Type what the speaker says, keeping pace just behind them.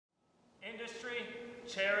Industry,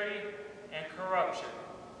 charity, and corruption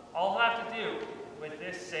all have to do with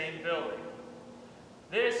this same building.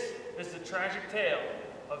 This is the tragic tale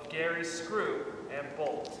of Gary Screw and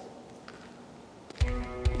Bolt.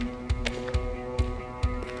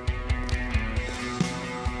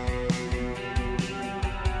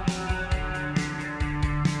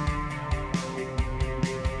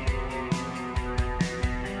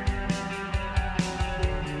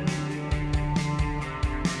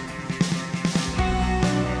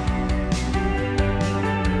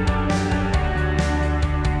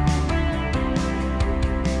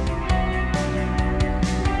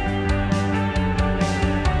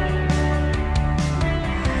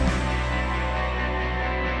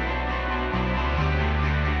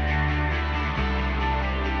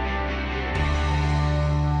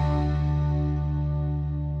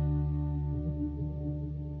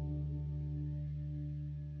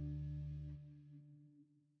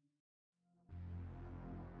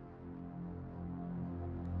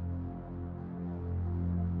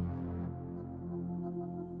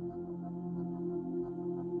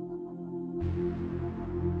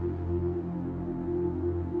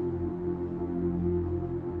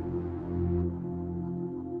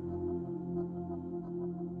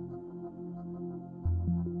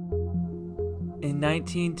 In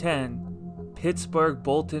 1910, Pittsburgh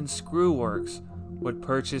Bolt and Screw Works would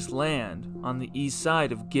purchase land on the east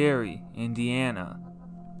side of Gary, Indiana.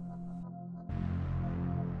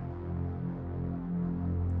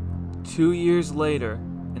 Two years later,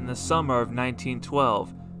 in the summer of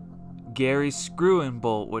 1912, Gary's Screw and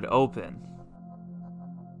Bolt would open.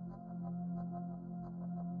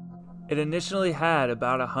 It initially had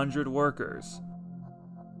about 100 workers.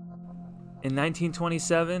 In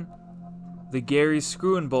 1927, the Gary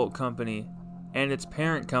Screw and Bolt Company and its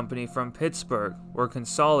parent company from Pittsburgh were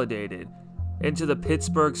consolidated into the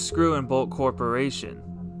Pittsburgh Screw and Bolt Corporation.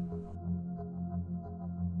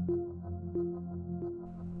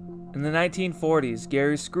 In the 1940s,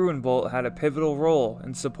 Gary Screw and Bolt had a pivotal role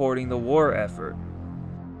in supporting the war effort.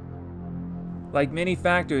 Like many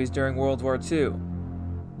factories during World War II,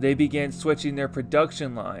 they began switching their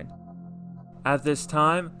production line. At this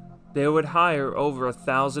time, they would hire over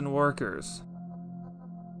 1,000 workers.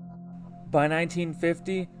 By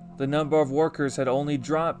 1950, the number of workers had only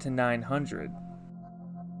dropped to 900.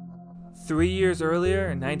 3 years earlier,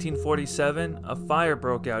 in 1947, a fire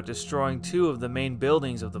broke out, destroying two of the main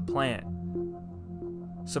buildings of the plant.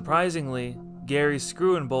 Surprisingly, Gary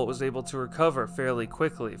Screw and Bolt was able to recover fairly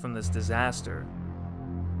quickly from this disaster.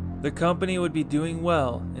 The company would be doing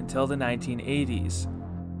well until the 1980s.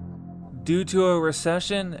 Due to a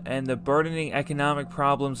recession and the burdening economic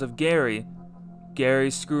problems of Gary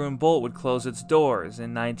Screw and Bolt would close its doors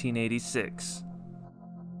in 1986.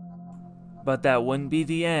 But that wouldn't be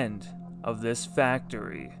the end of this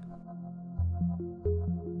factory.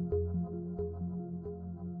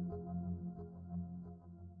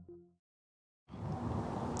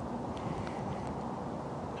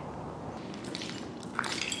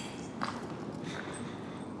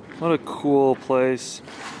 What a cool place.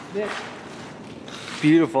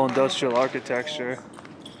 Beautiful industrial architecture.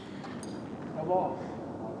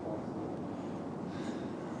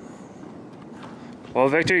 Well,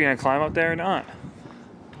 Victor, you gonna climb up there or not?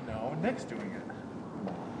 No, Nick's doing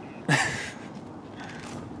it.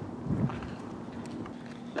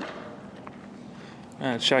 I'm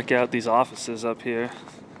gonna check out these offices up here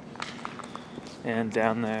and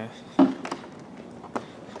down there.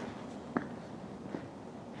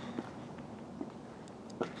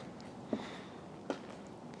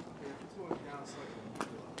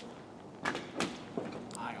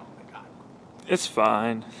 It's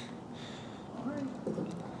fine.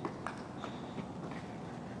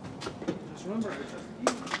 Just remember, it's just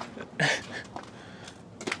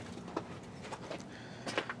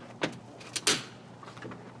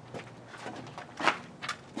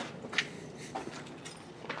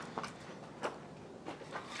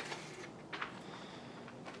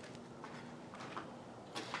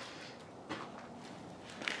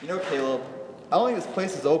You know, Caleb, I don't think this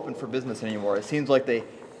place is open for business anymore. It seems like they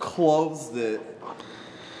closed it.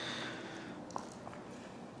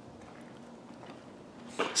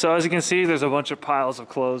 So as you can see, there's a bunch of piles of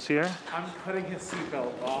clothes here. I'm cutting his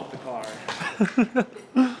seatbelt off the car.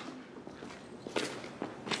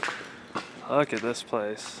 Look at this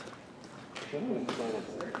place.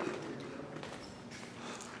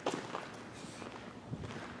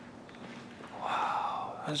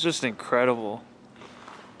 Wow, that's just incredible.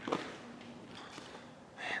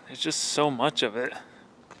 Man, there's just so much of it.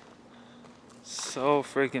 So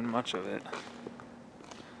freaking much of it.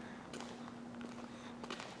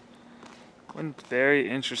 One very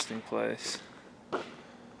interesting place. A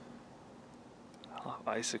lot of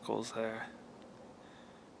icicles there.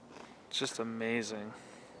 It's just amazing.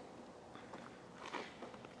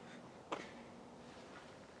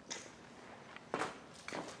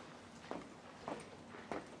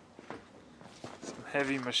 Some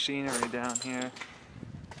heavy machinery down here.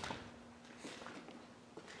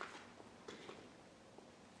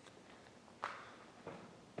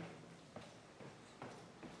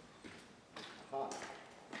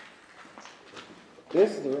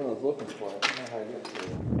 This is the room I was looking for. I don't know how to get to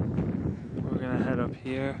it. We're gonna head up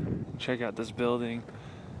here and check out this building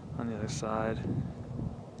on the other side.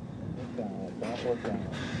 Look down, don't look down.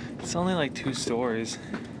 It's only like 2 stories.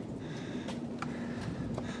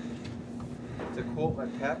 To quote my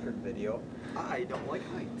Packard video, I don't like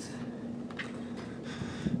heights.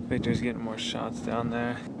 Victor's getting more shots down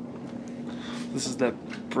there. This is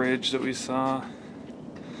that bridge that we saw.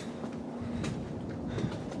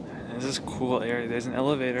 This is a cool area. There's an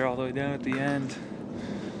elevator all the way down at the end.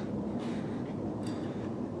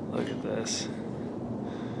 Look at this.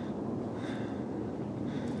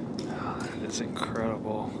 Oh, that is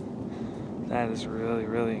incredible. That is really,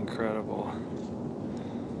 really incredible.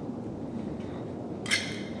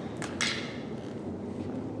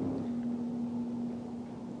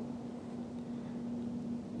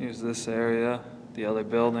 Here's this area, the other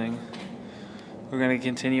building. We're going to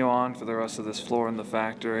continue on for the rest of this floor in the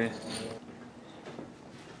factory.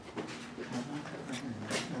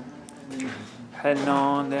 Heading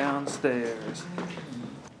on downstairs.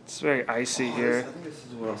 It's very icy here. I think this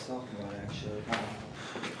is what I was talking about, actually.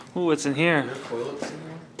 Ooh, what's in here? Are there toilets in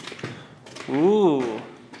here? Ooh,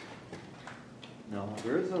 No,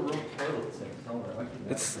 there is a room toilet sink somewhere.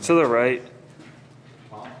 it's to the right.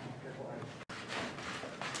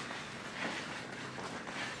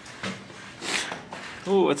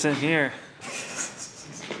 Ooh, what's in here?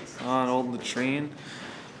 Oh, an old latrine.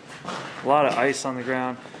 A lot of ice on the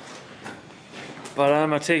ground. But I'm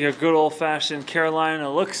gonna take a good old-fashioned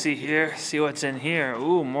Carolina look-see here, see what's in here.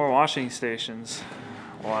 Ooh, more washing stations.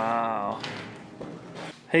 Wow.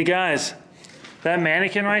 Hey guys, that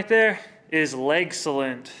mannequin right there is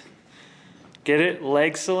Legcellent. Get it?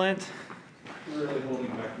 Legcellent? You're really holding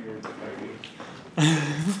back your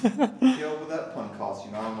Yo, what that pun cost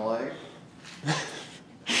you, arm and leg?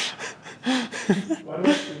 Why do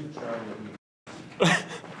I think travel with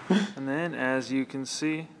me? And then, as you can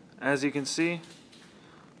see,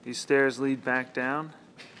 these stairs lead back down.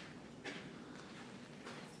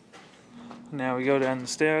 Now we go down the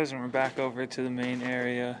stairs and we're back over to the main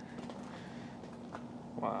area.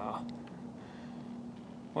 Wow.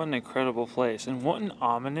 What an incredible place. And what an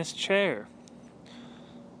ominous chair.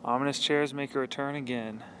 Ominous chairs make a return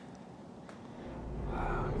again.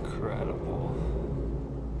 Wow, incredible.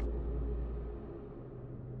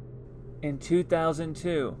 In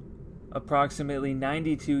 2002, approximately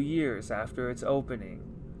 92 years after its opening,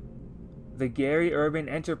 the Gary Urban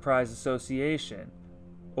Enterprise Association,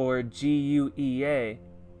 or GUEA,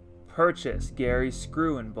 purchased Gary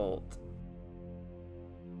Screw and Bolt.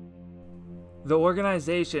 The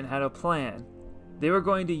organization had a plan. They were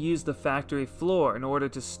going to use the factory floor in order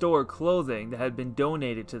to store clothing that had been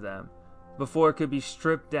donated to them before it could be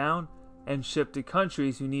stripped down and shipped to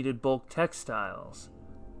countries who needed bulk textiles.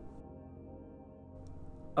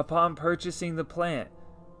 Upon purchasing the plant,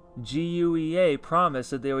 GUEA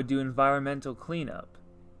promised that they would do environmental cleanup.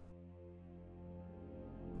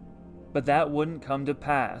 But that wouldn't come to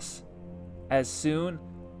pass, as soon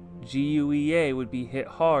GUEA would be hit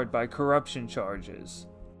hard by corruption charges.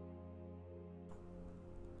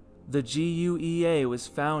 The GUEA was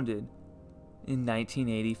founded in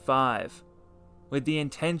 1985 with the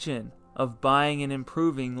intention of buying and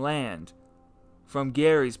improving land from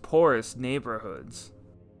Gary's poorest neighborhoods.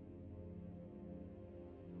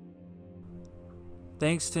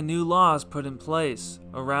 Thanks to new laws put in place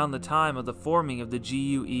around the time of the forming of the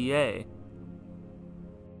GUEA,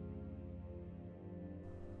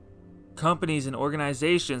 companies and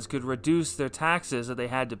organizations could reduce their taxes that they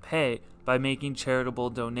had to pay by making charitable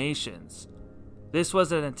donations. This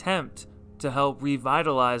was an attempt to help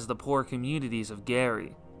revitalize the poor communities of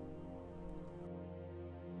Gary.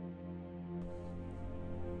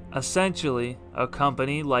 Essentially, a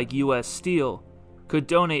company like US Steel could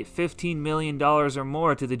donate $15 million or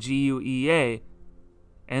more to the GUEA,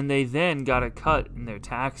 and they then got a cut in their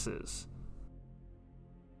taxes.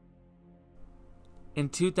 In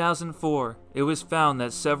 2004, it was found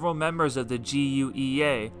that several members of the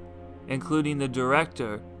GUEA, including the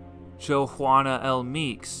director, Johanna L.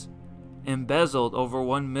 Meeks, embezzled over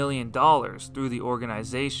 $1 million through the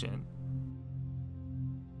organization.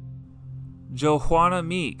 Johanna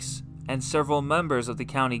Meeks and several members of the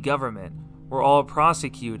county government were all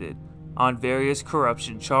prosecuted on various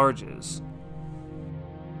corruption charges.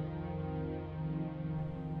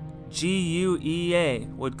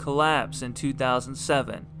 GUEA would collapse in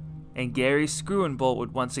 2007, and Gary Screw-and-Bolt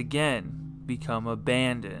would once again become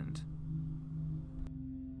abandoned.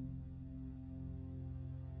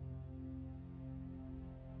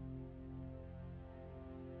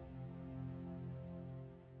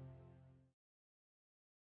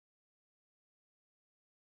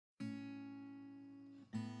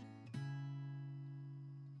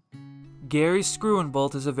 Gary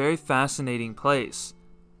Screw-and-Bolt is a very fascinating place.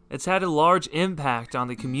 It's had a large impact on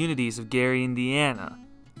the communities of Gary, Indiana,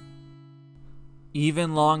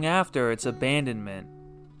 even long after its abandonment,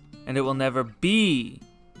 and it will never be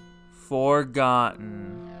forgotten.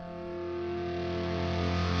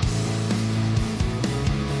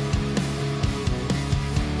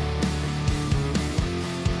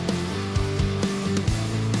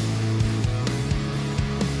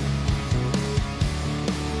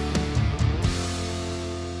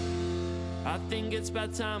 I think it's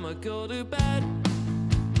about time I go to bed,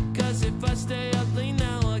 'cause if I stay up late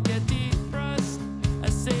now I'll get depressed. I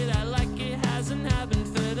say that like it hasn't happened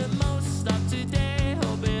for the most of today.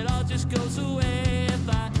 Hope it all just goes away if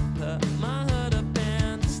I put my hood up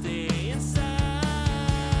and stay inside.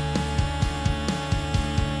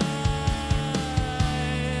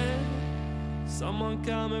 Someone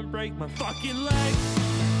come and break my fucking legs,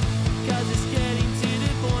 'cause it's getting to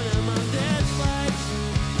the point of my dead legs.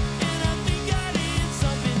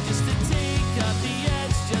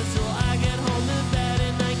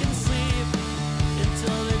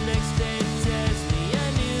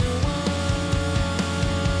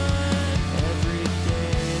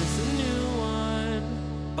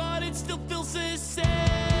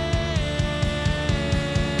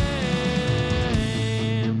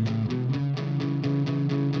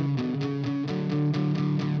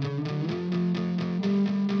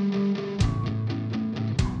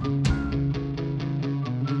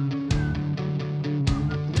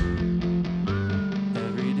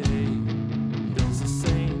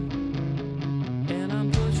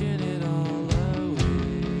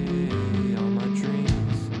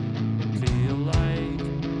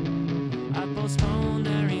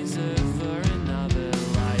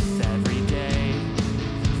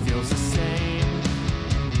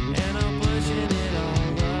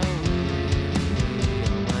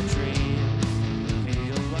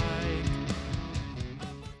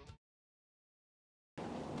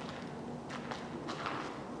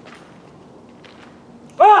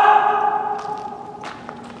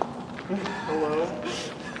 Hello?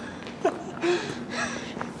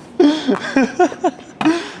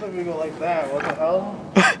 Let me go like that. What the hell?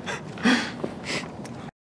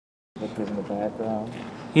 Look in the background.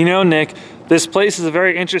 You know, Nick, this place is a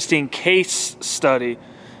very interesting case study.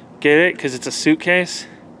 Get it? Because it's a suitcase?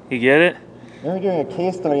 You get it? You're doing a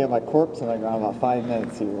case study of my corpse in the ground about 5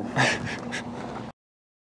 minutes here.